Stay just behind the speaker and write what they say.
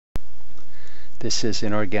This is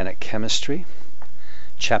Inorganic Chemistry,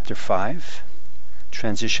 Chapter 5,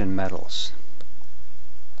 Transition Metals.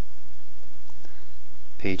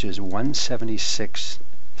 Pages 176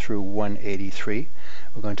 through 183.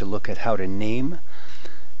 We're going to look at how to name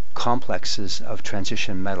complexes of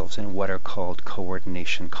transition metals in what are called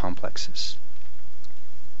coordination complexes.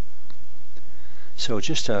 So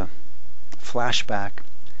just a flashback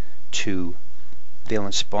to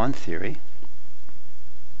valence bond theory.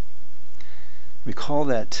 Recall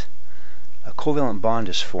that a covalent bond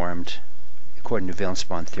is formed, according to valence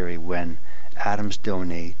bond theory, when atoms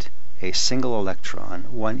donate a single electron,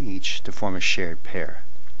 one each, to form a shared pair.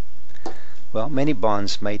 Well, many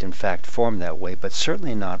bonds might in fact form that way, but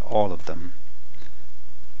certainly not all of them.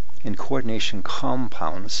 In coordination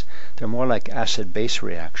compounds, they're more like acid-base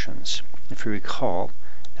reactions. If you recall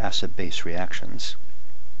acid-base reactions,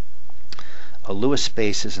 a Lewis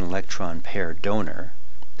base is an electron pair donor,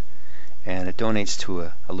 and it donates to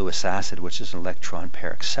a Lewis acid, which is an electron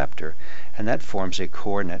pair acceptor, and that forms a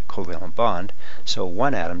coordinate covalent bond. So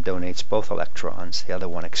one atom donates both electrons, the other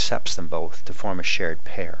one accepts them both to form a shared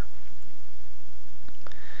pair.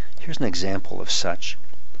 Here's an example of such.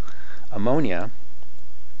 Ammonia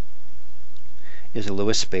is a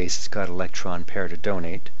Lewis base, it's got an electron pair to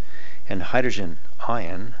donate, and hydrogen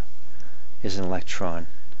ion is an electron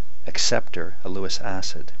acceptor, a Lewis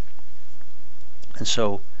acid. And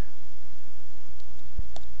so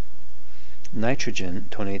nitrogen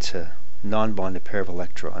donates a non-bonded pair of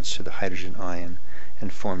electrons to the hydrogen ion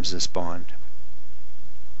and forms this bond.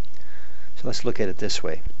 So let's look at it this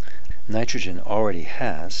way. Nitrogen already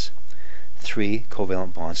has 3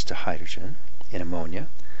 covalent bonds to hydrogen in ammonia,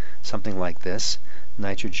 something like this.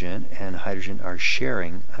 Nitrogen and hydrogen are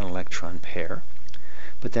sharing an electron pair,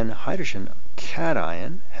 but then hydrogen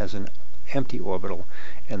cation has an empty orbital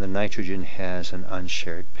and the nitrogen has an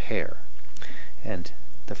unshared pair. And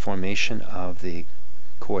the formation of the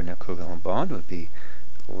coordinate covalent bond would be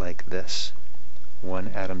like this. One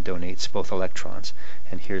atom donates both electrons,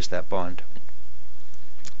 and here's that bond.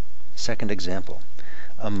 Second example.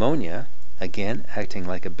 Ammonia, again acting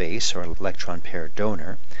like a base or electron pair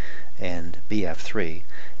donor, and BF3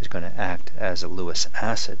 is going to act as a Lewis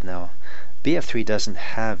acid. Now, BF3 doesn't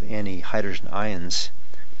have any hydrogen ions,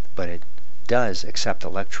 but it does accept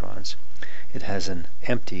electrons. It has an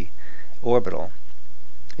empty orbital.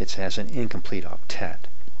 It has an incomplete octet.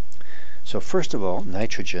 So first of all,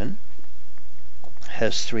 nitrogen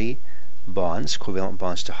has 3 bonds, covalent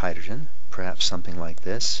bonds to hydrogen, perhaps something like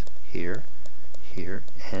this, here, here,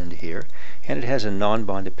 and here, and it has a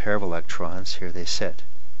non-bonded pair of electrons, here they sit.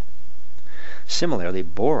 Similarly,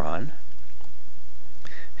 boron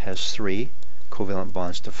has 3 covalent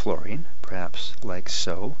bonds to fluorine, perhaps like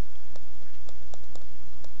so.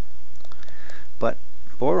 But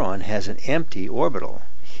boron has an empty orbital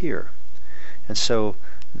here. And so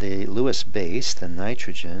the Lewis base, the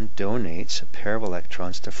nitrogen, donates a pair of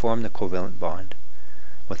electrons to form the covalent bond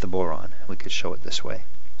with the boron. We could show it this way.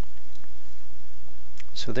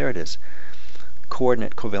 So there it is.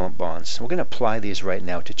 Coordinate covalent bonds. We're going to apply these right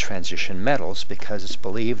now to transition metals because it's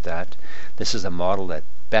believed that this is a model that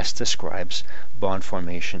best describes bond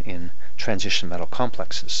formation in transition metal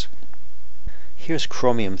complexes. Here's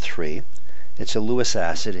chromium-3. It's a Lewis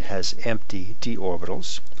acid. It has empty d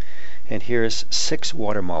orbitals. And here's 6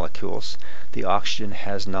 water molecules. The oxygen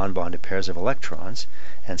has non-bonded pairs of electrons,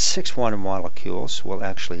 and 6 water molecules will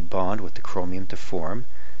actually bond with the chromium to form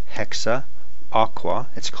hexa aqua.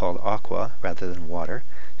 It's called aqua rather than water.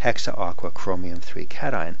 Hexa aqua chromium-3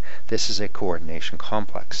 cation. This is a coordination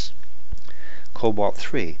complex.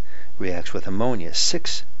 Cobalt-3 reacts with ammonia.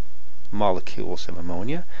 6 molecules of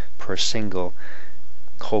ammonia per single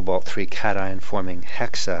cobalt-3 cation, forming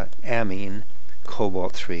hexaamine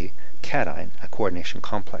cobalt-3 cation, a coordination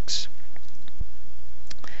complex.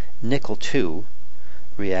 Nickel-2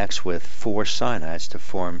 reacts with 4 cyanides to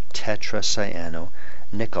form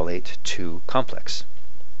tetracyanonickelate 2 complex.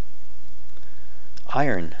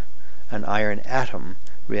 Iron, an iron atom,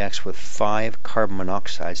 reacts with 5 carbon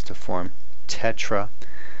monoxides to form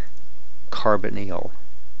tetracarbonyl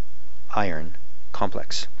iron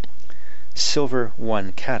complex.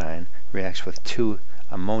 Silver-1 cation reacts with 2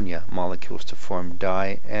 ammonia molecules to form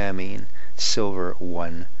diamine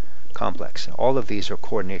silver-1 complex. All of these are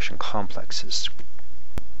coordination complexes.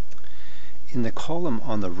 In the column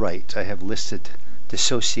on the right, I have listed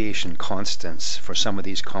dissociation constants for some of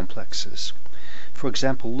these complexes. For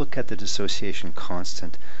example, look at the dissociation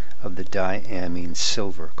constant of the diamine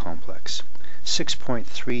silver complex.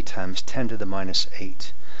 6.3 times 10 to the minus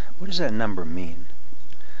 8. What does that number mean?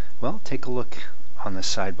 Well, take a look on the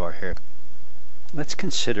sidebar here. Let's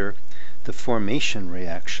consider the formation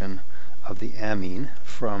reaction of the amine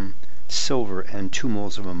from silver and 2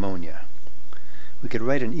 moles of ammonia. We could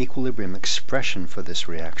write an equilibrium expression for this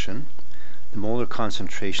reaction, the molar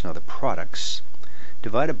concentration of the products,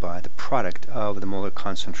 divided by the product of the molar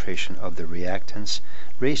concentration of the reactants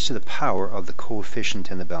raised to the power of the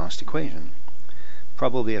coefficient in the balanced equation.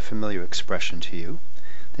 Probably a familiar expression to you.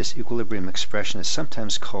 This equilibrium expression is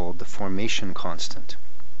sometimes called the formation constant.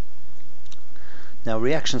 Now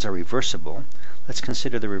reactions are reversible. Let's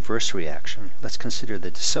consider the reverse reaction. Let's consider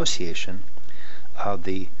the dissociation of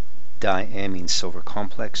the diamine silver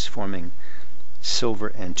complex forming silver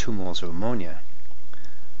and 2 moles of ammonia.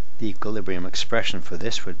 The equilibrium expression for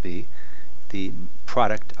this would be the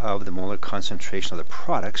product of the molar concentration of the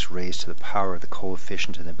products raised to the power of the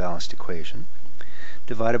coefficient in the balanced equation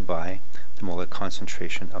divided by the molar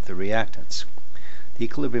concentration of the reactants. The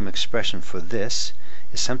equilibrium expression for this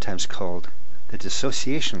is sometimes called the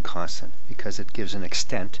dissociation constant because it gives an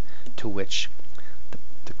extent to which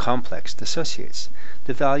the complex dissociates.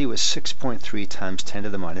 The value is 6.3 times 10 to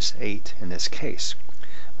the minus 8 in this case.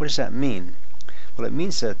 What does that mean? Well, it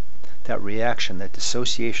means that that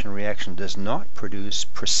dissociation reaction does not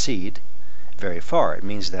proceed very far. It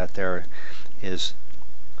means that there is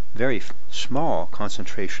very small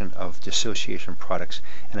concentration of dissociation products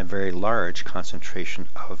and a very large concentration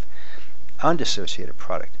of undissociated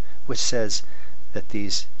product, which says that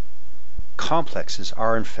these complexes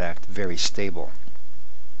are in fact very stable.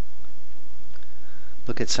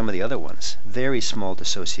 Look at some of the other ones. Very small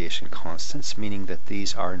dissociation constants, meaning that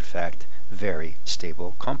these are in fact very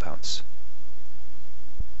stable compounds.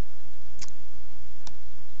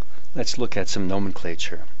 Let's look at some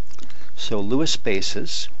nomenclature. So Lewis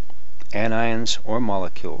bases, anions or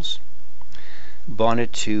molecules,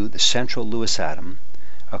 bonded to the central Lewis atom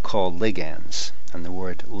are called ligands, and the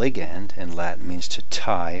word ligand in Latin means to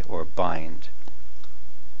tie or bind.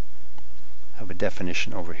 I have a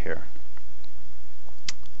definition over here.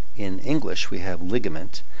 In English we have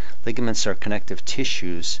ligament. Ligaments are connective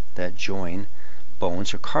tissues that join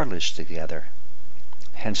bones or cartilage together.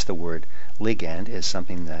 Hence the word ligand is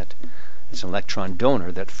something that is an electron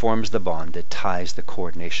donor that forms the bond that ties the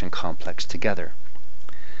coordination complex together.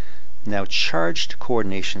 Now charged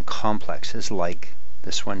coordination complexes like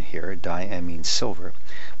this one here, diamine silver,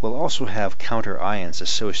 will also have counter ions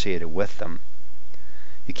associated with them.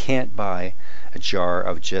 You can't buy a jar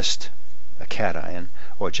of just a cation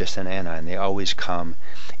or just an anion. They always come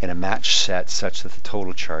in a matched set such that the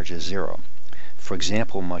total charge is 0. For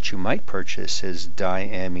example, what you might purchase is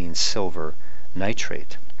diamine silver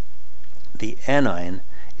nitrate. The anion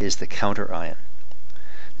is the counter ion.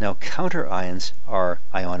 Now counter ions are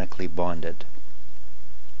ionically bonded,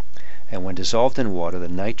 and when dissolved in water, the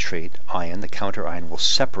nitrate ion, the counter ion, will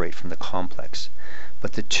separate from the complex.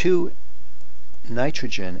 But the two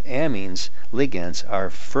nitrogen amines ligands are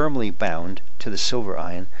firmly bound to the silver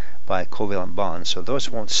ion by covalent bonds, so those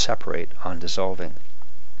won't separate on dissolving.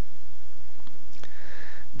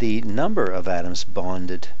 The number of atoms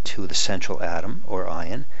bonded to the central atom or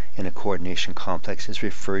ion in a coordination complex is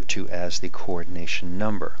referred to as the coordination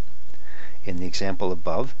number. In the example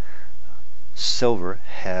above, silver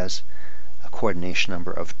has a coordination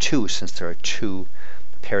number of 2 since there are 2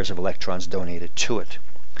 pairs of electrons donated to it.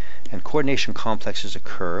 And coordination complexes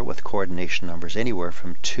occur with coordination numbers anywhere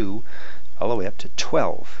from 2 all the way up to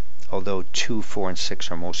 12, although 2, 4, and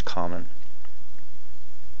 6 are most common.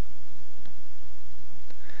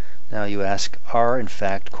 Now you ask, are in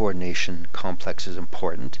fact coordination complexes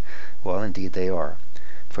important? Well, indeed they are.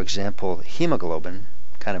 For example, hemoglobin,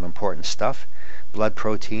 kind of important stuff. Blood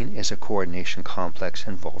protein is a coordination complex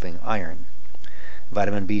involving iron.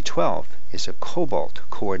 Vitamin B12 is a cobalt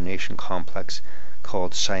coordination complex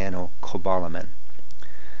called cyanocobalamin.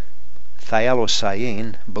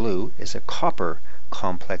 Thialocyan, blue, is a copper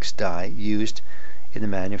complex dye used in the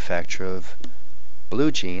manufacture of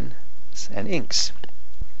blue jeans and inks.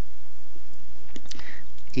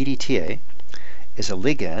 EDTA is a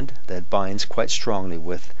ligand that binds quite strongly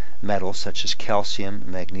with metals such as calcium,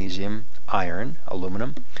 magnesium, iron,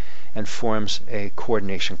 aluminum, and forms a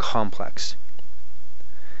coordination complex.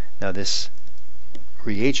 Now this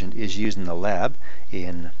reagent is used in the lab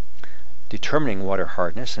in determining water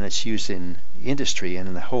hardness, and it's used in industry and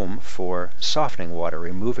in the home for softening water,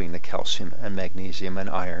 removing the calcium and magnesium and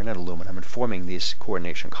iron and aluminum and forming these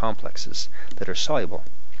coordination complexes that are soluble.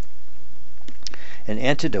 An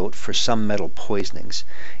antidote for some metal poisonings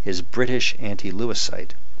is British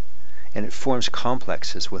anti-lewisite, and it forms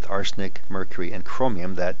complexes with arsenic, mercury, and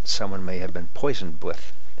chromium that someone may have been poisoned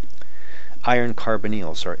with. Iron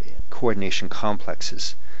carbonyls are coordination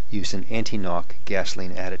complexes used in anti-knock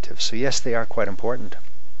gasoline additives. So yes, they are quite important.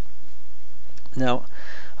 Now,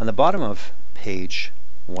 on the bottom of page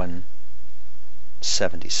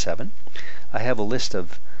 177, I have a list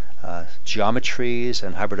of geometries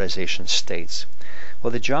and hybridization states.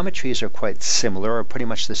 Well, the geometries are quite similar, or pretty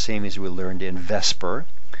much the same as we learned in VSEPR.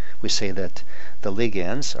 We say that the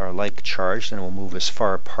ligands are like charged and will move as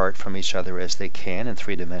far apart from each other as they can in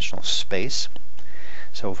three-dimensional space.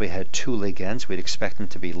 So if we had two ligands, we'd expect them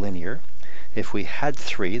to be linear. If we had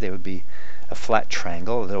three, they would be a flat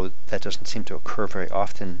triangle, although that doesn't seem to occur very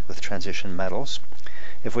often with transition metals.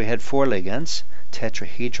 If we had four ligands,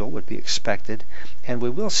 tetrahedral would be expected, and we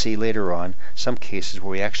will see later on some cases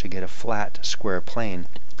where we actually get a flat square plane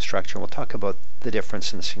structure. We'll talk about the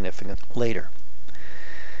difference and the significance later.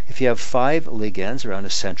 If you have five ligands around a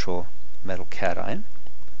central metal cation,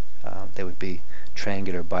 they would be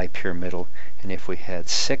triangular bipyramidal, and if we had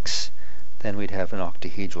six, then we'd have an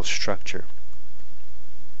octahedral structure.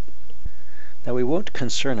 Now we won't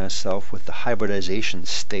concern ourselves with the hybridization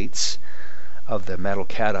states of the metal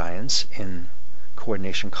cations in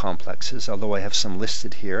coordination complexes, although I have some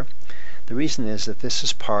listed here. The reason is that this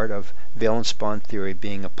is part of valence bond theory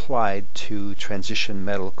being applied to transition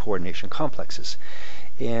metal coordination complexes,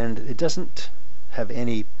 and it doesn't have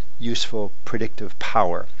any useful predictive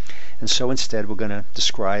power. And so instead we're going to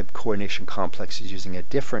describe coordination complexes using a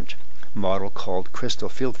different model called crystal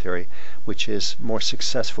field theory, which is more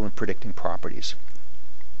successful in predicting properties.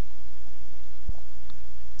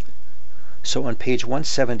 So on page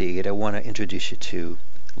 178, I want to introduce you to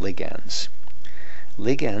ligands.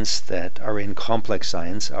 Ligands that are in complex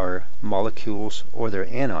ions are molecules or they're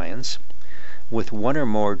anions with one or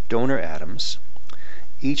more donor atoms,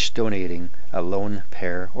 each donating a lone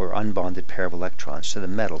pair or unbonded pair of electrons to the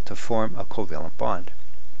metal to form a covalent bond.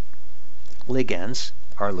 Ligands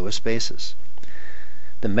are Lewis bases.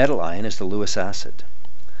 The metal ion is the Lewis acid.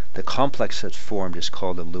 The complex that's formed is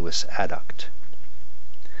called a Lewis adduct.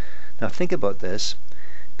 Now think about this.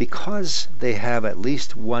 Because they have at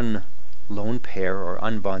least one lone pair or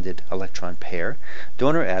unbonded electron pair,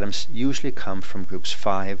 donor atoms usually come from groups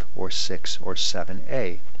 5 or 6 or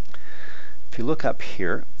 7a. If you look up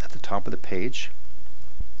here at the top of the page,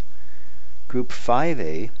 group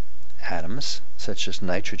 5a atoms, such as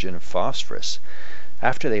nitrogen and phosphorus,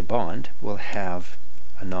 after they bond, will have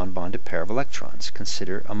a non-bonded pair of electrons.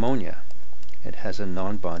 Consider ammonia. It has a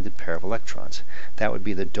non-bonded pair of electrons. That would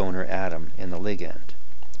be the donor atom in the ligand.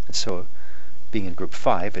 And so, being in group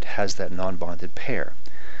 5, it has that non-bonded pair.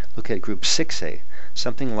 Look at group 6a,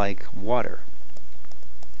 something like water.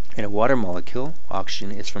 In a water molecule,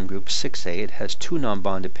 oxygen is from group 6a. It has two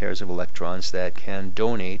non-bonded pairs of electrons that can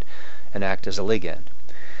donate and act as a ligand.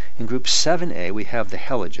 In group 7a, we have the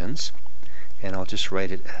halogens, and I'll just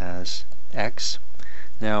write it as X.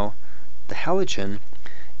 Now, the halogen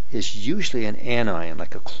is usually an anion,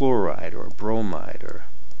 like a chloride or a bromide or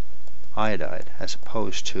iodide, as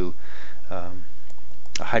opposed to a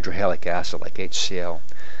hydrohalic acid like HCl.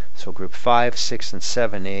 So group 5, 6, and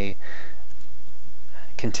 7a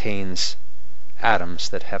contains atoms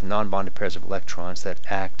that have non-bonded pairs of electrons that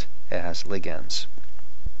act as ligands.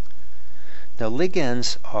 Now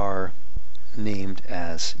ligands are named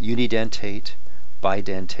as unidentate,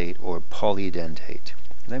 bidentate, or polydentate.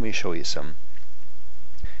 Let me show you some.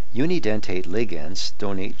 Unidentate ligands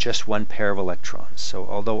donate just one pair of electrons, so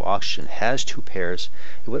although oxygen has two pairs,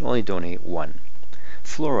 it would only donate one.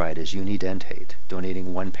 Fluoride is unidentate,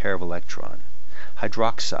 donating one pair of electrons.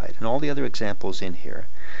 Hydroxide, and all the other examples in here,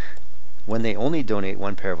 when they only donate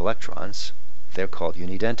one pair of electrons, they're called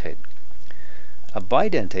unidentate. A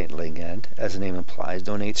bidentate ligand, as the name implies,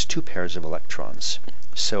 donates two pairs of electrons.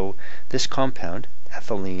 So this compound,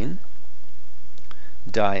 ethylene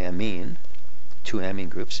diamine, two amine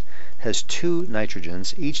groups, has two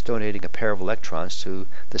nitrogens, each donating a pair of electrons to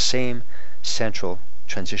the same central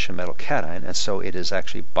transition metal cation, and so it is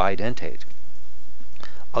actually bidentate.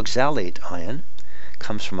 Oxalate ion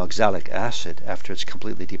comes from oxalic acid. After it's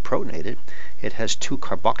completely deprotonated, it has two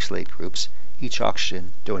carboxylate groups, each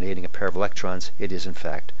oxygen donating a pair of electrons. It is in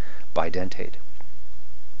fact bidentate.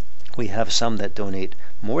 We have some that donate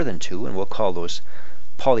more than two, and we'll call those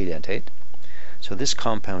polydentate. So this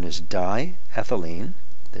compound is diethylene,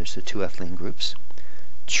 there's the two ethylene groups,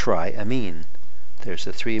 triamine, there's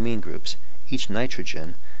the three amine groups. Each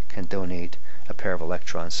nitrogen can donate a pair of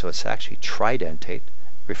electrons, so it's actually tridentate,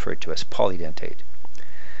 referred to as polydentate.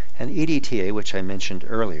 And EDTA, which I mentioned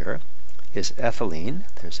earlier, is ethylene,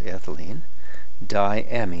 there's ethylene,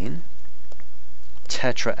 diamine,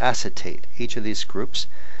 tetraacetate. Each of these groups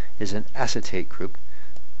is an acetate group.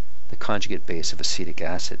 the conjugate base of acetic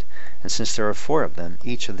acid. And since there are 4 of them,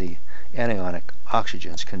 each of the anionic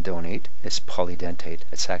oxygens can donate. It's polydentate.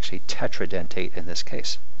 It's actually tetradentate in this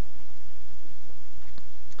case.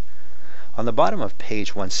 On the bottom of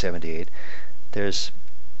page 178, there's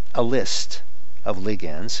a list of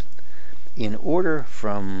ligands in order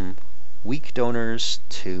from weak donors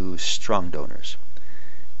to strong donors.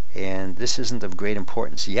 And this isn't of great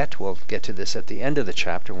importance yet. We'll get to this at the end of the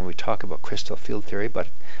chapter when we talk about crystal field theory, but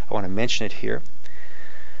I want to mention it here.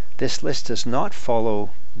 This list does not follow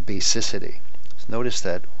basicity. Notice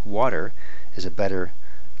that water is a better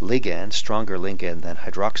ligand, stronger ligand than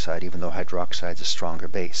hydroxide, even though hydroxide is a stronger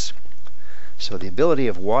base. So the ability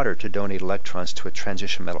of water to donate electrons to a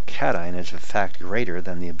transition metal cation is in fact greater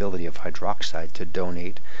than the ability of hydroxide to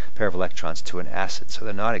donate a pair of electrons to an acid. So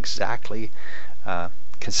they're not exactly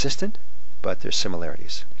consistent, but there's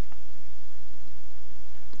similarities.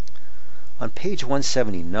 On page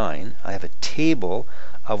 179, I have a table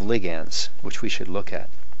of ligands, which we should look at.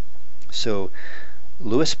 So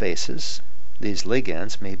Lewis bases, these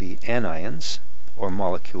ligands may be anions or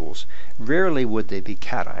molecules. Rarely would they be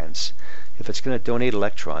cations. If it's going to donate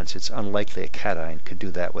electrons, it's unlikely a cation could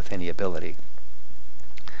do that with any ability.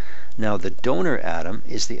 Now the donor atom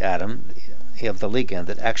is the atom of the ligand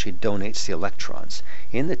that actually donates the electrons.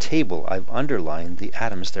 In the table, I've underlined the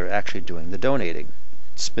atoms that are actually doing the donating,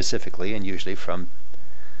 specifically and usually from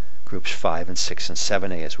groups 5 and 6 and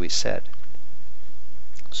 7a, as we said.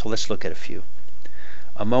 So let's look at a few.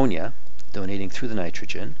 Ammonia, donating through the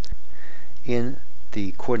nitrogen. In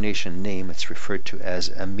the coordination name, it's referred to as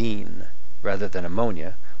amine rather than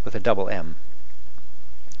ammonia with a double M.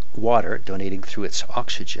 Water, donating through its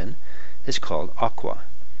oxygen, is called aqua.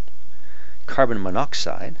 Carbon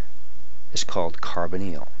monoxide is called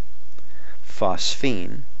carbonyl.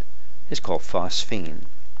 Phosphine is called phosphine.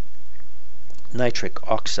 Nitric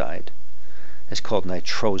oxide is called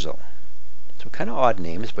nitrosyl. So kind of odd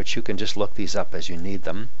names, but you can just look these up as you need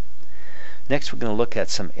them. Next, we're going to look at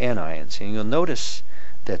some anions, and you'll notice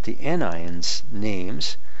that the anions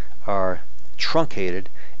names are truncated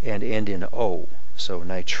and end in O. So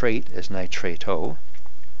nitrate is nitrato,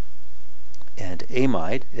 and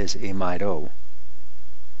amide is amido,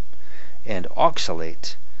 and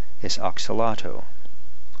oxalate is oxalato.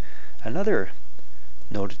 Another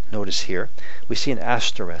notice here, we see an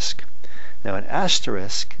asterisk. Now an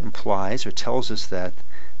asterisk implies or tells us that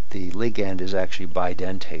the ligand is actually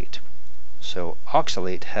bidentate. So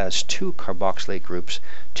oxalate has 2 carboxylate groups,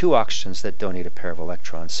 2 oxygens that donate a pair of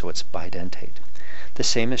electrons, so it's bidentate. The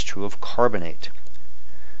same is true of carbonate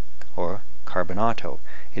or carbonato.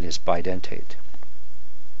 It is bidentate.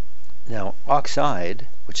 Now oxide,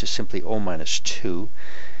 which is simply O-2,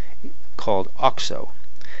 called oxo,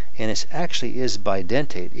 and it actually is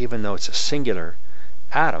bidentate. Even though it's a singular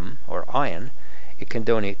atom or ion, it can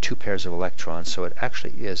donate 2 pairs of electrons, so it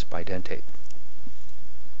actually is bidentate.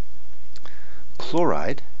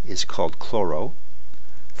 Chloride is called chloro,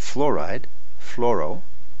 fluoride, fluoro,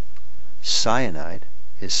 cyanide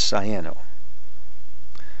is cyano,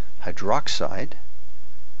 hydroxide,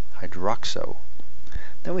 hydroxo.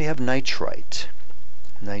 Then we have nitrite,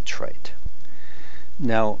 nitrite.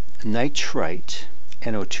 Now nitrite,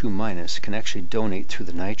 NO2-, can actually donate through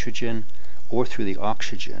the nitrogen or through the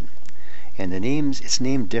oxygen, and it's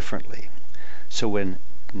named differently. So when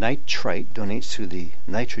nitrite donates through the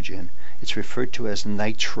nitrogen, it's referred to as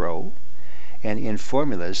nitro, and in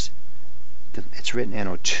formulas it's written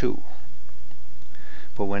NO2.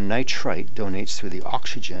 But when nitrite donates through the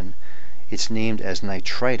oxygen, it's named as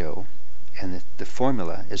nitrito, and the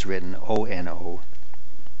formula is written ONO.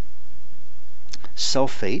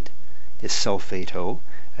 Sulfate is sulfato,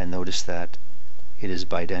 and notice that it is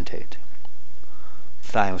bidentate.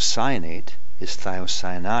 Thiocyanate is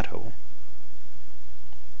thiocyanato.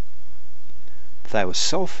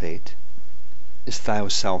 Thiosulfate is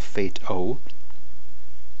thiosulfato.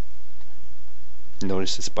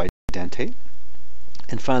 Notice it's bidentate.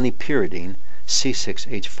 And finally, pyridine,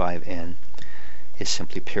 C6H5N, is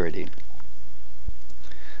simply pyridine.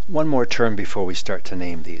 One more term before we start to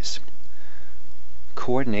name these.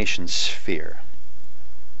 Coordination sphere.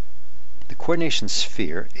 The coordination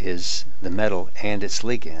sphere is the metal and its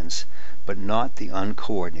ligands, but not the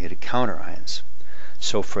uncoordinated counterions.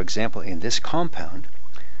 So, for example, in this compound,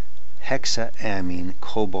 hexaamine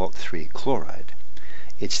cobalt 3 chloride,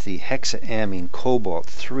 it's the hexaamine cobalt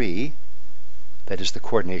 3 that is the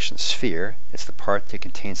coordination sphere. It's the part that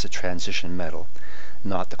contains the transition metal,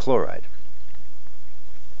 not the chloride.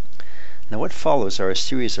 Now what follows are a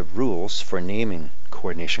series of rules for naming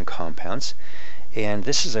coordination compounds, and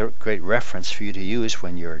this is a great reference for you to use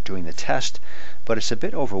when you're doing the test, but it's a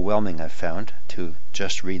bit overwhelming, I've found, to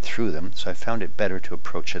just read through them, so I found it better to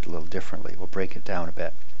approach it a little differently. We'll break it down a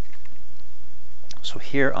bit. So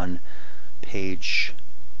here on page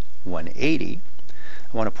 180,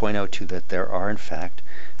 I want to point out to you that there are in fact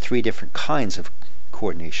 3 different kinds of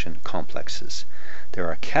coordination complexes. There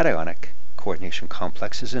are cationic coordination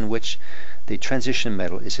complexes in which the transition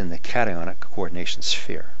metal is in the cationic coordination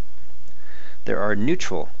sphere. There are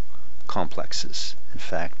neutral complexes. In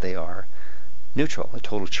fact, they are neutral. The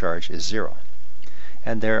total charge is 0.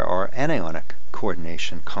 And there are anionic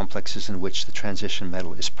coordination complexes in which the transition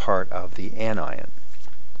metal is part of the anion.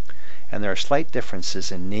 And there are slight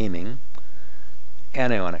differences in naming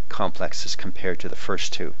anionic complexes compared to the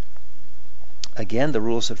first 2. Again, the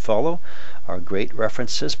rules that follow are great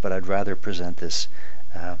references, but I'd rather present this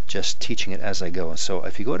just teaching it as I go. So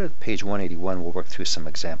if you go to page 181, we'll work through some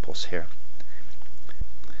examples here.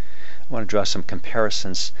 I want to draw some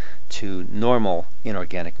comparisons to normal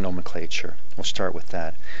inorganic nomenclature. We'll start with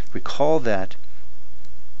that. Recall that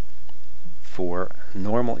for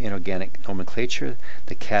normal inorganic nomenclature,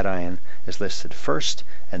 the cation is listed first,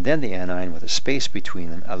 and then the anion with a space between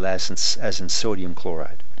them, as in sodium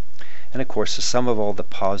chloride. And of course, the sum of all the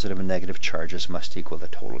positive and negative charges must equal the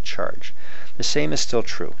total charge. The same is still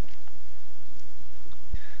true.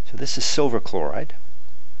 So this is silver chloride.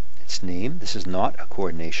 Its name, this is not a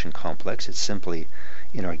coordination complex, it's simply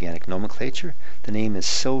inorganic nomenclature. The name is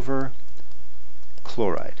silver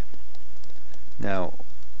chloride. Now,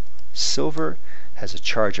 silver has a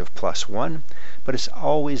charge of +1, but it's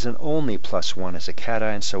always and only +1 as a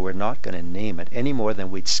cation, so we're not going to name it any more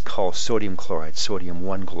than we'd call sodium chloride, sodium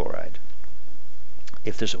 1 chloride.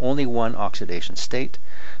 If there's only one oxidation state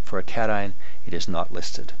for a cation, it is not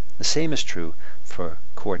listed. The same is true for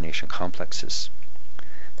coordination complexes.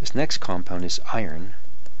 This next compound is iron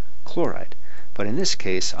chloride, but in this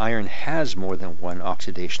case iron has more than one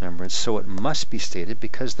oxidation number, and so it must be stated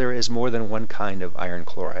because there is more than one kind of iron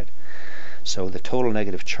chloride. So the total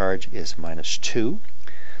negative charge is -2.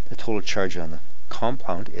 The total charge on the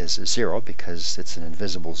compound is 0 because it's an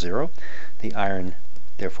invisible 0. The iron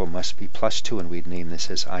therefore must be +2, and we'd name this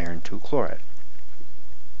as iron 2 chloride.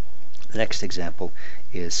 The next example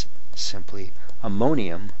is simply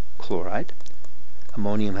ammonium chloride.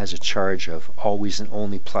 Ammonium has a charge of always and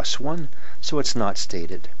only +1, so it's not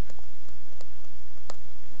stated.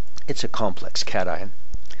 It's a complex cation.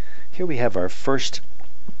 Here we have our first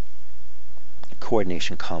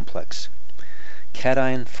coordination complex.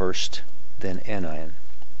 Cation first, then anion.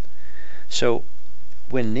 So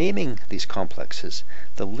when naming these complexes,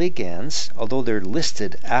 the ligands, although they're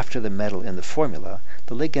listed after the metal in the formula,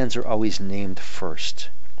 the ligands are always named first.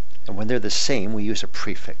 And when they're the same, we use a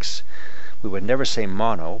prefix. We would never say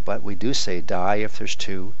mono, but we do say di if there's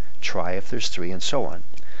 2, tri if there's 3, and so on.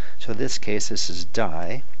 So in this case, this is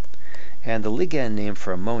di, and the ligand name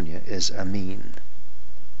for ammonia is amine.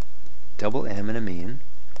 Double M in amine.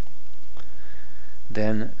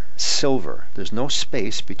 Then silver. There's no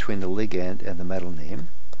space between the ligand and the metal name.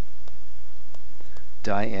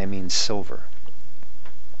 Diamine silver.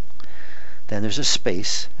 Then there's a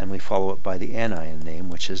space, and we follow it by the anion name,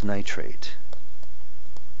 which is nitrate.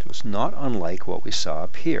 So it's not unlike what we saw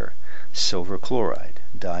up here, silver chloride,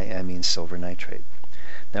 diamine silver nitrate.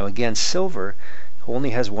 Now again, silver only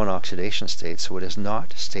has one oxidation state, so it is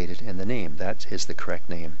not stated in the name. That is the correct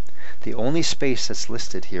name. The only space that's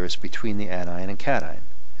listed here is between the anion and cation,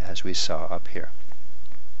 as we saw up here.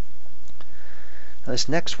 Now this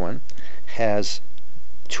next one has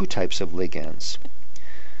 2 types of ligands.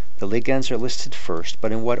 The ligands are listed first,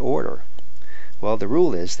 but in what order? Well, the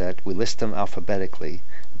rule is that we list them alphabetically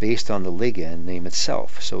based on the ligand name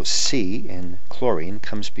itself. So C in chlorine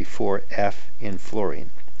comes before F in fluorine.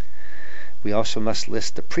 We also must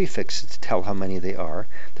list the prefixes to tell how many they are.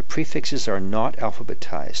 The prefixes are not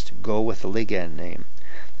alphabetized. Go with the ligand name.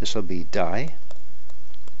 This will be di,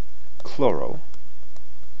 chloro,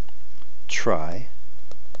 tri,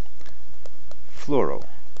 fluoro.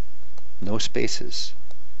 No spaces.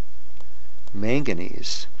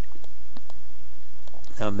 Manganese.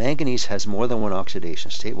 Now manganese has more than one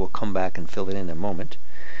oxidation state. We'll come back and fill it in a moment.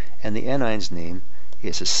 And the anion's name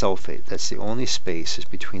is a sulfate. That's the only space is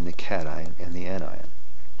between the cation and the anion.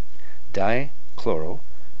 Dichloro,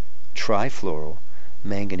 trifluoro,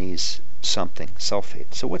 manganese something,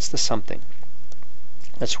 sulfate. So what's the something?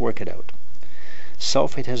 Let's work it out.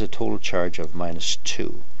 Sulfate has a total charge of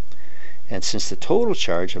 -2. And since the total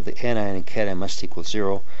charge of the anion and cation must equal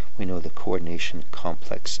 0, we know the coordination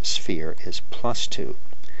complex sphere is +2.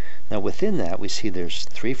 Now within that we see there's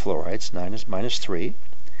 3 fluorides, -3,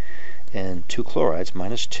 and 2 chlorides,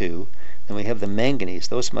 -2, Then we have the manganese.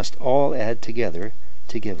 Those must all add together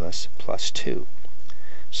to give us +2.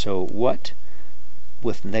 So what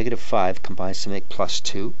with -5 combines to make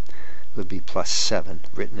 +2 would be +7,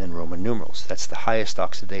 written in Roman numerals. That's the highest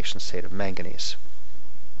oxidation state of manganese.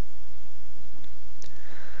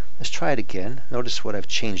 Let's try it again. Notice what I've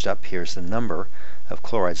changed up here is the number of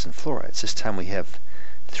chlorides and fluorides. This time we have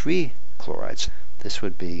 3 chlorides. This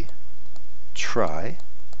would be trichloro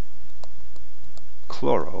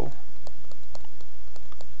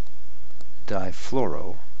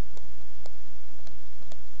difluoro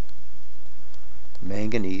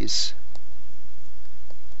manganese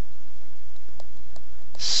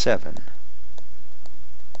 7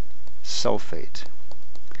 sulfate.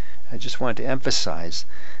 I just want to emphasize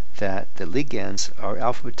that the ligands are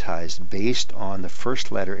alphabetized based on the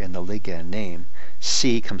first letter in the ligand name.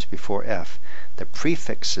 C comes before F. The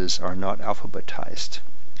prefixes are not alphabetized.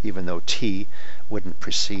 Even though T wouldn't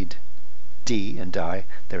precede D and di,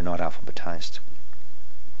 they're not alphabetized.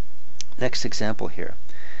 Next example here.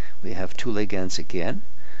 We have 2 ligands again.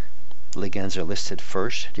 Ligands are listed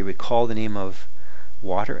first. Do you recall the name of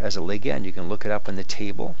water as a ligand? You can look it up in the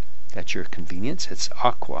table at your convenience. It's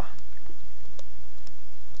aqua.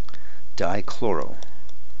 Dichloro.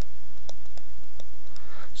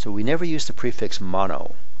 So we never use the prefix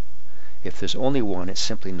mono. If there's only one, it's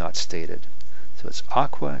simply not stated. So it's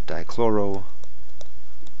aqua, dichloro,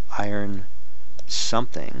 iron,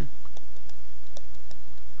 something,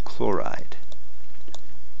 chloride.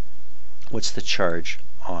 What's the charge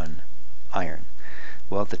on iron?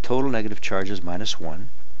 Well, the total negative charge is -1.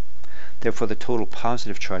 Therefore, the total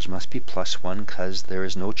positive charge must be +1 because there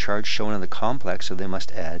is no charge shown in the complex, so they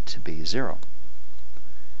must add to be 0.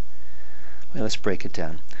 Well, let's break it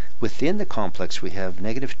down. Within the complex, we have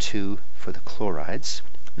 -2 for the chlorides,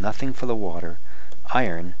 nothing for the water.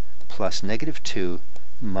 Iron plus -2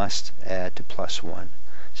 must add to +1.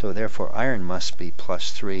 So therefore, iron must be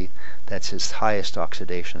 +3. That's its highest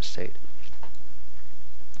oxidation state.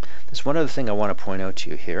 There's one other thing I want to point out to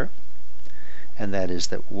you here, and that is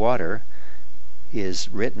that water is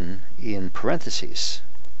written in parentheses.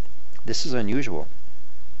 This is unusual.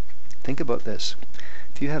 Think about this.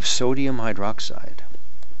 If you have sodium hydroxide,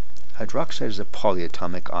 hydroxide is a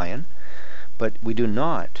polyatomic ion, but we do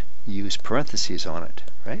not use parentheses on it,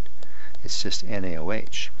 right? It's just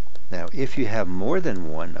NaOH. Now, if you have more than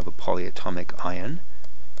one of a polyatomic ion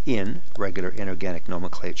in regular inorganic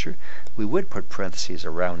nomenclature, we would put parentheses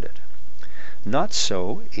around it. Not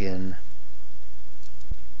so in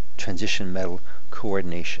transition metal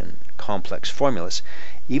coordination complex formulas.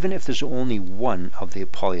 Even if there's only one of the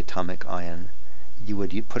polyatomic ion, you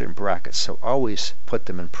put it in brackets, so always put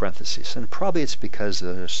them in parentheses. And probably it's because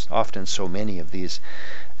there's often so many of these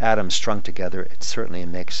atoms strung together, it certainly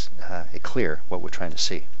makes it clear what we're trying to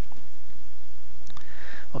see.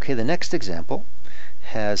 Okay, the next example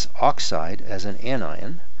has oxide as an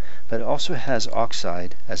anion, but it also has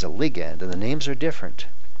oxide as a ligand, and the names are different.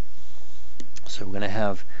 So we're going to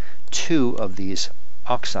have 2 of these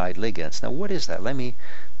oxide ligands. Now, what is that? Let me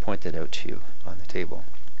point that out to you on the table.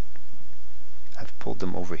 I've pulled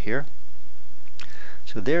them over here.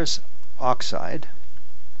 So there's oxide,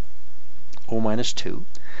 O-2.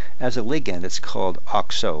 As a ligand, it's called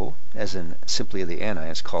oxo, as in simply the anion,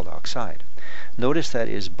 it's called oxide. Notice that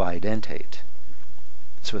is bidentate.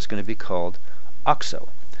 So it's going to be called oxo.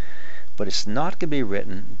 But it's not going to be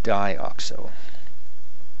written dioxo.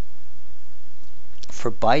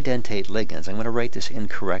 For bidentate ligands, I'm going to write this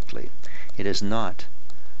incorrectly. It is not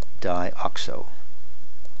dioxo.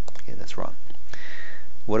 Okay, that's wrong.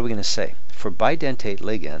 What are we going to say? For bidentate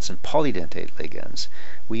ligands and polydentate ligands,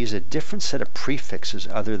 we use a different set of prefixes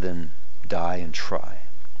other than di and tri.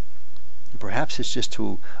 Perhaps it's just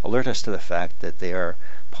to alert us to the fact that they are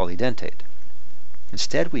polydentate.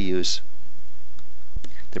 Instead, we use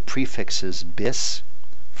the prefixes bis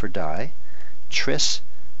for di, tris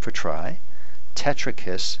for tri,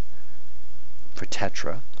 tetrachus for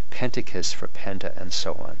tetra, pentachus for penta, and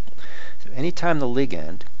so on. So anytime the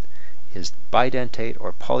ligand is bidentate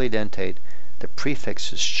or polydentate, the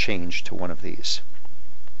prefix is changed to one of these.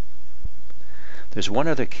 There's one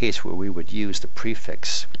other case where we would use the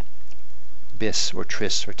prefix bis or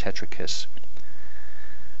tris or tetrachus.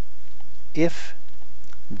 If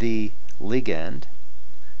the ligand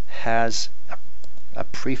has a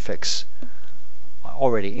prefix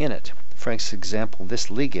already in it. For example, this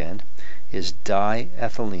ligand is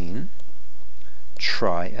diethylene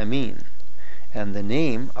triamine, and the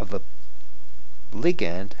name of the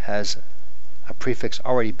ligand has a prefix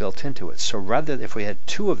already built into it. So rather, if we had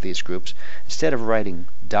 2 of these groups, instead of writing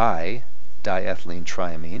diethylene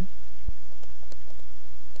triamine,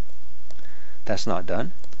 That's not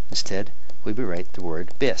done. Instead, we rewrite the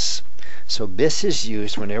word bis. So bis is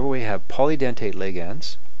used whenever we have polydentate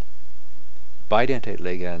ligands, bidentate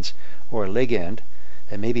ligands, or a ligand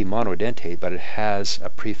that may be monodentate, but it has a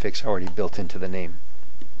prefix already built into the name.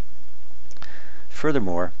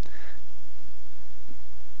 Furthermore,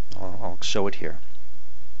 I'll show it here.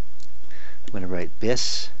 I'm going to write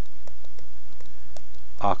bis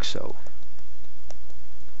oxo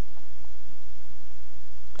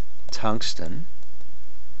tungsten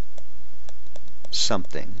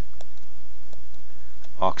something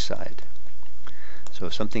oxide. So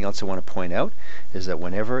something else I want to point out is that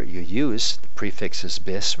whenever you use the prefixes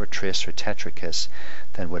bis or tris or tetrachus,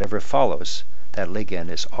 then whatever follows that ligand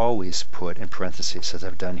is always put in parentheses, as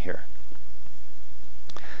I've done here.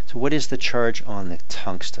 So what is the charge on the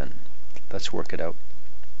tungsten? Let's work it out.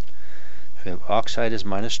 If we have oxide is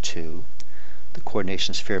 -2, the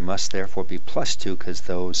coordination sphere must therefore be +2, because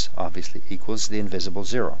those obviously equals the invisible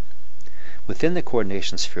 0. Within the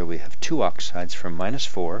coordination sphere we have 2 oxides from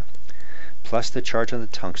 -4, plus the charge on the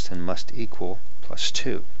tungsten must equal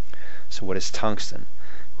 +2. So what is tungsten?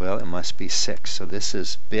 Well, it must be 6. So this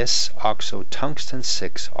is bis oxo tungsten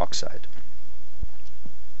 6 oxide.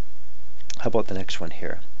 How about the next one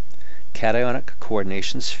here? Cationic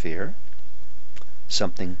coordination sphere,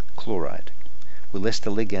 something chloride. We list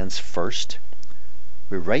the ligands first.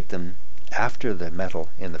 We write them after the metal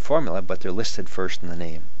in the formula, but they're listed first in the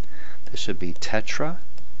name. This would be tetra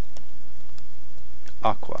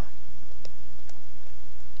aqua,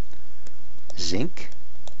 zinc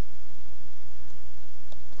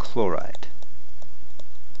chloride.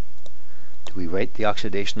 Do we write the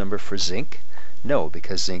oxidation number for zinc? No,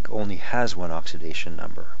 because zinc only has one oxidation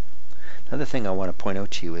number. Another thing I want to point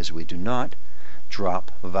out to you is we do not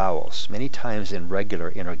drop vowels. Many times in regular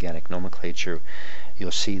inorganic nomenclature,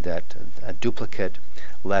 you'll see that duplicate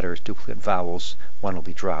letters, duplicate vowels, one will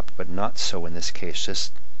be dropped, but not so in this case.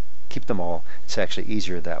 Just keep them all. It's actually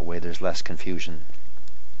easier that way. There's less confusion.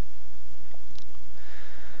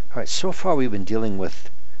 Alright, so far we've been dealing with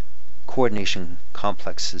coordination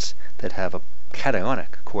complexes that have a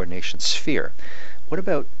cationic coordination sphere. What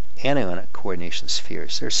about anionic coordination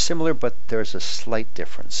spheres? They're similar, but there's a slight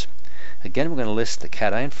difference. Again, we're going to list the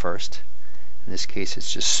cation first. In this case,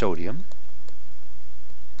 it's just sodium,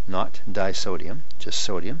 not disodium, just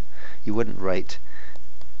sodium. You wouldn't write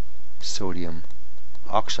sodium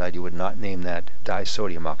oxide. You would not name that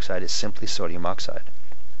disodium oxide. It's simply sodium oxide.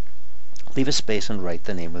 Leave a space and write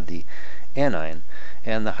the name of the anion,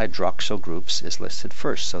 and the hydroxyl groups is listed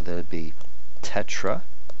first. So there would be tetra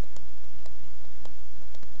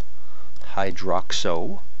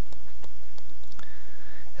hydroxo,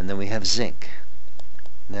 and then we have zinc.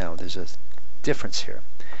 Now there's a difference here.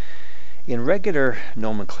 In regular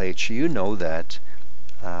nomenclature, you know that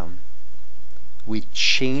we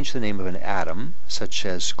change the name of an atom, such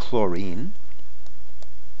as chlorine.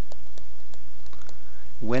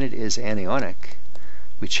 When it is anionic,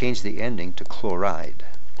 we change the ending to chloride,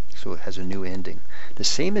 so it has a new ending. The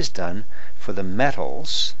same is done for the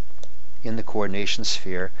metals in the coordination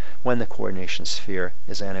sphere. When the coordination sphere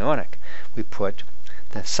is anionic, we put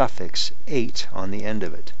the suffix ate on the end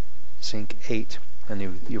of it, zinc 8.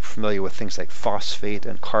 And you're familiar with things like phosphate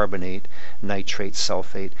and carbonate, nitrate,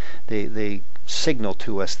 sulfate. They signal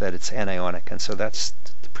to us that it's anionic, and so that's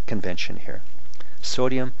the convention here.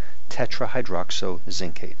 Sodium tetrahydroxo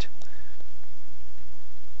zincate.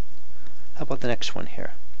 How about the next one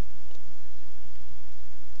here?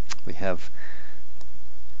 We have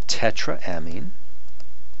tetraamine,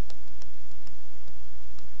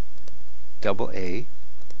 double A,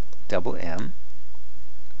 double M,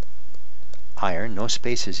 iron, no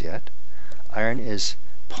spaces yet. Iron is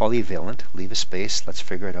polyvalent, leave a space, let's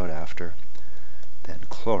figure it out after. Then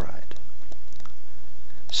chloride.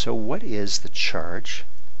 So what is the charge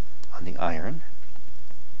on the iron?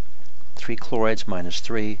 3 chlorides minus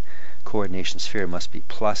 3, coordination sphere must be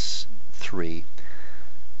 +3.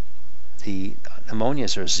 The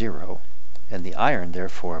ammonias are 0, and the iron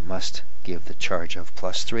therefore must give the charge of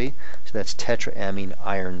 +3, so that's tetraamine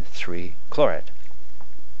iron 3 chloride.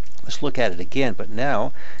 Let's look at it again, but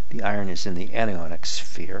now the iron is in the anionic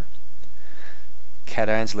sphere.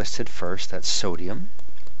 Cations listed first, that's sodium,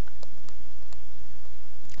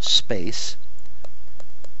 space,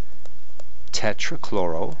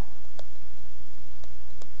 tetrachloro.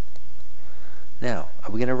 Now,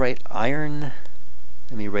 are we going to write iron?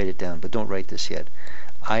 Let me write it down, but don't write this yet.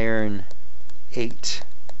 Iron 8.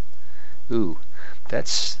 Ooh,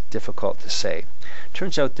 that's difficult to say.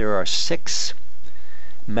 Turns out there are 6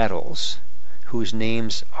 metals whose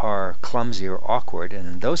names are clumsy or awkward, and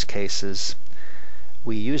in those cases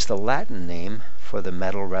we use the Latin name for the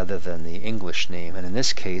metal rather than the English name, and in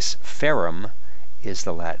this case ferrum is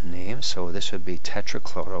the Latin name, so this would be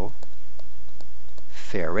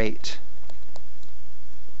tetrachloroferrate,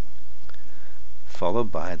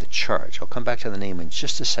 followed by the charge. I'll come back to the name in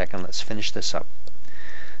just a second. Let's finish this up.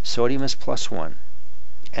 Sodium is +1.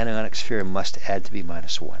 Anionic sphere must add to be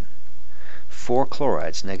 -1. 4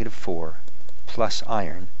 chlorides, -4, plus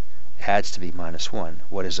iron adds to be -1.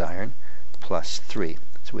 What is iron? +3.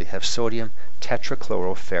 So we have sodium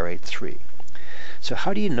tetrachloroferrate 3. So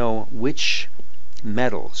how do you know which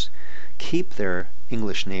metals keep their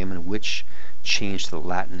English name and which change the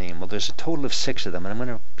Latin name? Well, there's a total of 6 of them, and I'm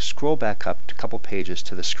going to scroll back up a couple pages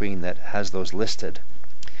to the screen that has those listed.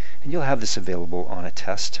 And you'll have this available on a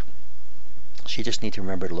test, so you just need to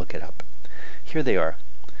remember to look it up. Here they are.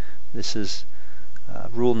 This is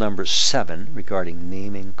rule number 7 regarding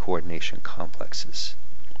naming coordination complexes.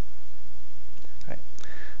 All right.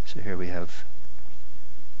 So here we have,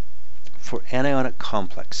 for anionic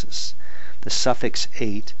complexes, the suffix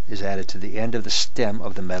 -ate is added to the end of the stem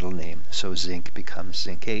of the metal name, so zinc becomes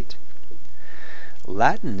zincate.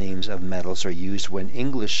 Latin names of metals are used when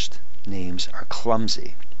English names are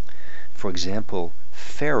clumsy. For example,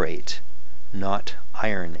 ferrate, not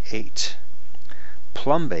ironate.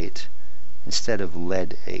 Plumbate instead of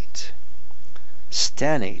leadate.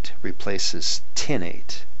 Stannate replaces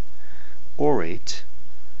tinate. Orate,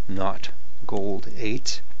 not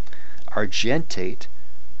goldate. Argentate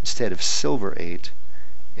instead of silverate,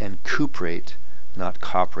 and cuprate, not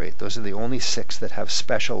copperate. Those are the only 6 that have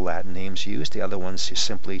special Latin names used. The other ones you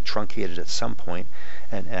simply truncate it at some point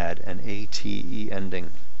and add an ate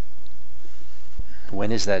ending.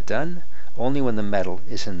 When is that done? Only when the metal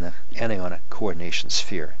is in the anionic coordination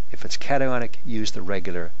sphere. If it's cationic, use the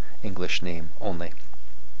regular English name only.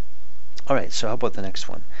 Alright, so how about the next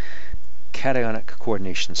one? Cationic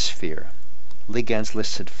coordination sphere. Ligands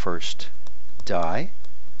listed first. Di.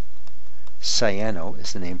 Cyano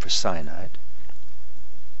is the name for cyanide.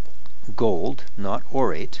 Gold, not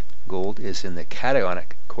orate. Gold is in the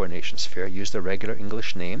cationic coordination sphere. Use the regular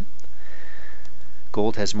English name.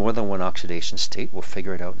 Gold has more than one oxidation state. We'll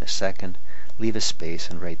figure it out in a second. Leave a space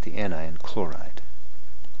and write the anion chloride.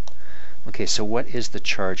 Okay, so what is the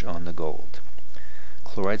charge on the gold?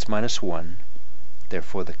 Chloride's -1.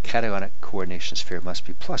 Therefore, the cationic coordination sphere must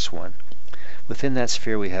be +1. Within that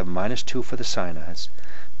sphere, we have -2 for the cyanides,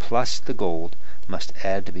 plus the gold must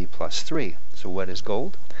add to be +3. So what is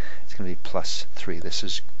gold? It's going to be +3. This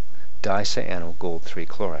is dicyano gold 3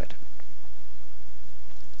 chloride.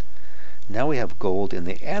 Now we have gold in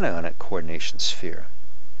the anionic coordination sphere.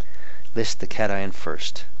 List the cation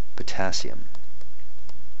first, potassium.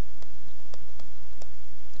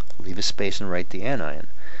 Leave a space and write the anion.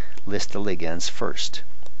 List the ligands first.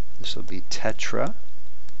 This will be tetracyano.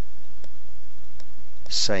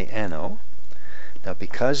 Now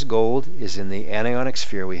because gold is in the anionic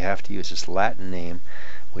sphere, we have to use its Latin name,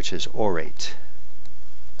 which is orate.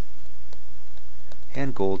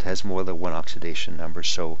 And gold has more than one oxidation number,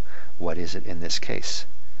 so what is it in this case?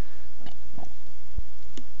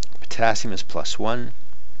 Potassium is +1.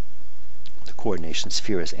 The coordination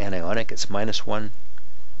sphere is anionic, it's -1.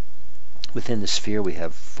 Within the sphere we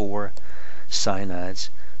have 4 cyanides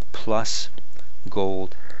plus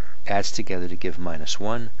gold adds together to give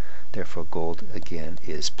 -1. Therefore gold again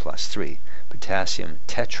is +3. Potassium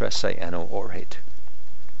tetracyanoorate.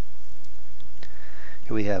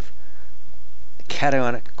 Here we have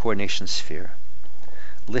cationic coordination sphere.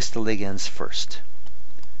 List the ligands first.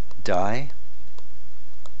 Diamine.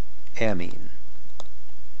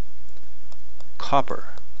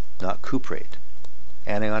 Copper, not cuprate.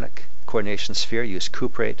 Anionic coordination sphere, use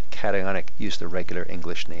cuprate. Cationic, use the regular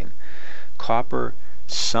English name. Copper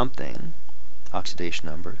something, oxidation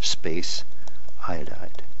number, space,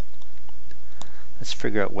 iodide. Let's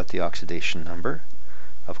figure out what the oxidation number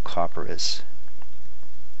of copper is.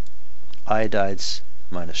 Iodide's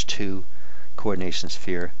 -2, coordination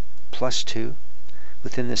sphere +2.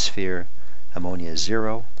 Within the sphere, ammonia is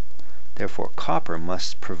 0. Therefore, copper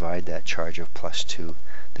must provide that charge of +2.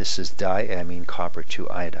 This is diamine copper 2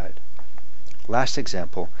 iodide. Last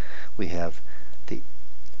example, we have the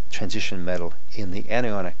transition metal in the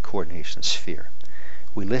anionic coordination sphere.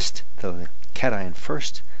 We list the cation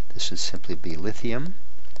first. This would simply be lithium,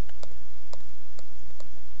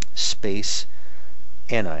 space,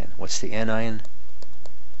 anion. What's the anion?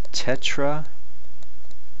 Tetracyano.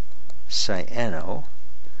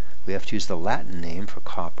 We have to use the Latin name for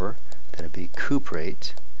copper. That would be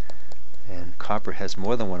cuprate. And copper has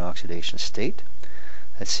more than one oxidation state.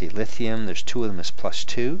 Let's see, lithium, there's 2 of them is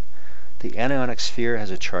 +2. The anionic sphere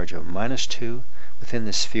has a charge of -2. Within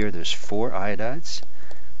the sphere there's 4 iodides.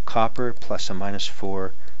 Copper plus a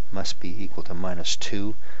 -4 must be equal to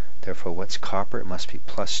 -2. Therefore, what's copper? It must be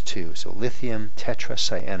 +2. So lithium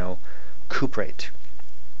tetracyanocuprate.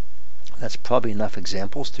 That's probably enough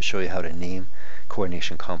examples to show you how to name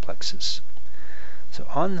coordination complexes. So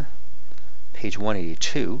on page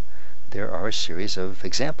 182, there are a series of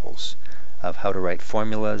examples of how to write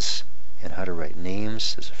formulas and how to write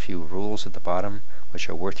names. There's a few rules at the bottom which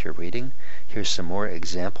are worth your reading. Here's some more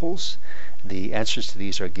examples. The answers to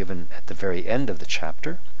these are given at the very end of the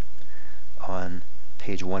chapter. On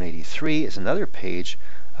page 183 is another page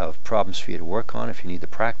of problems for you to work on if you need to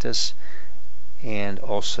practice, and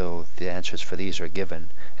also the answers for these are given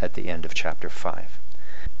at the end of chapter 5.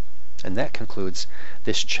 And that concludes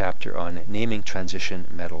this chapter on naming transition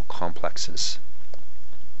metal complexes.